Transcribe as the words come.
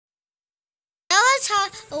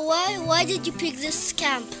why did you pick this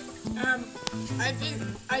camp? I think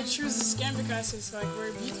I choose this camp because it's like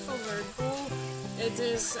very beautiful, very cool. It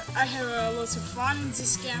is. I have lots of fun in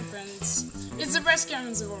this camp, and it's the best camp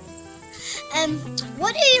in the world.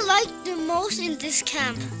 What do you like the most in this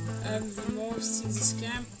camp? The most in this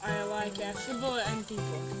camp, I like football and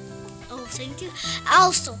people. Oh, thank you.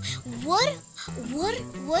 Also,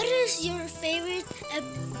 what is your favorite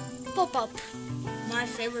pop-up? My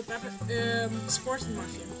favorite sport in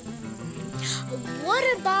Mafia. What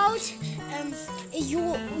about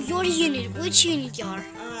your unit? Which unit you are?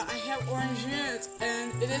 I have orange unit,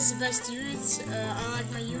 and it is the best unit. I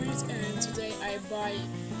like my unit, and today I buy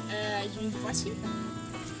unit party.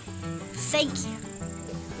 Thank you.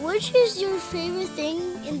 Which is your favorite thing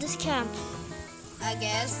in this camp? I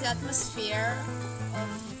guess the atmosphere of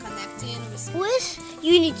connecting with... Which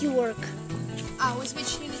unit you work? With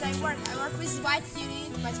which unit I work? I work with white unit,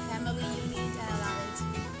 my family unit, and I love it.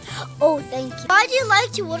 Oh, thank you. Why do you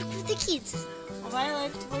like to work with the kids? Why I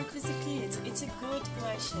like to work with the kids? It's a good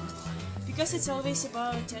question. Because it's always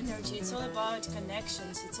about energy, it's all about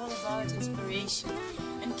connections, it's all about inspiration.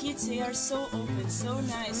 And kids, they are so open, so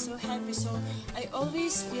nice, so happy, so I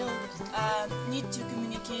always feel need to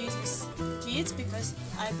communicate with kids because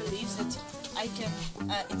I believe that I can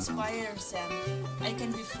inspire them, I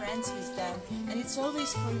can be friends with them. And it's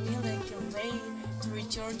always for me like a way to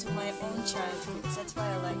return to my own childhood. That's why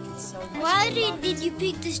I like it so much. Why did you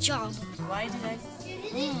pick this job? Why did I?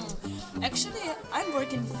 Actually, I'm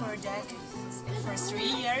working for DEC for 3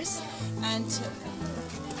 years, and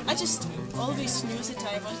I just always knew that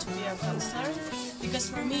I want to be a counselor, because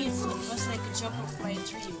for me it was like a job of my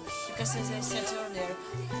dream. Because as I said earlier,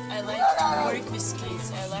 I like to work with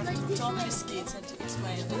kids, I like to talk with kids, and it's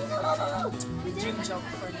my dream job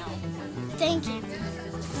for now. Thank you.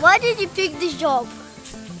 Why did you pick this job?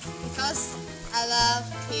 Because I love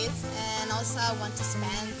kids and also I want to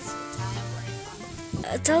spend time very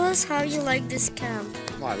fun. Tell us how you like this camp.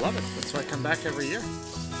 Well, I love it. That's why I come back every year.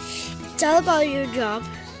 Tell about your job.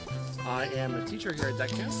 I am a teacher here at that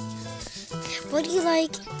camp. What do you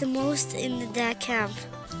like the most in that camp?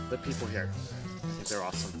 The people here. They're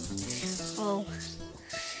awesome. Oh.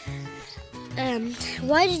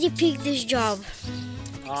 Why did you pick this job?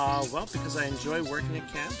 Well, because I enjoy working at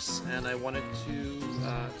camps, and I wanted to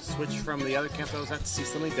switch from the other camp I was at to see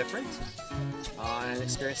something different and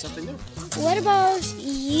experience something new. What about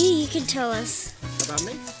you? You can tell us. About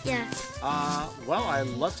me? Yeah. Well, I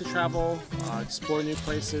love to travel, explore new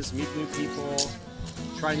places, meet new people,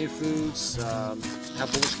 try new foods, have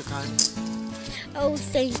a time. Oh,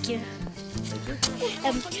 thank you.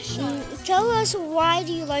 Tell us, why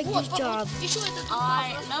do you like this job?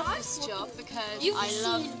 I love this job because I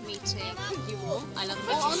love meeting you all. I love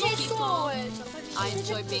meeting people. I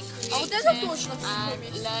enjoy being creative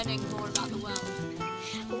and learning more about the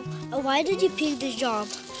world. Why did you pick this job?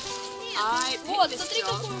 I picked this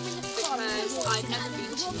job because I've never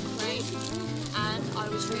been to Ukraine and I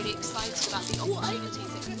was really excited about the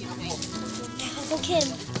opportunities it could give me. Okay,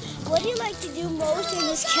 what do you like to do most in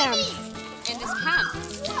this camp? In this camp,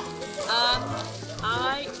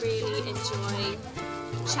 I really enjoy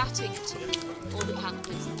chatting to all the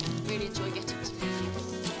campers. Really enjoy getting to know you.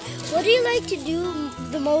 What do you like to do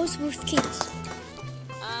the most with kids?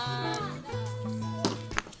 I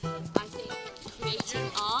think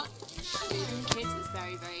creating art with kids is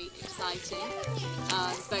very, very exciting.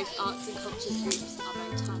 Both arts and culture groups are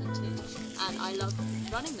very talented, and I love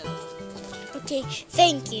running them. Okay,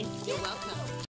 thank you. You're welcome.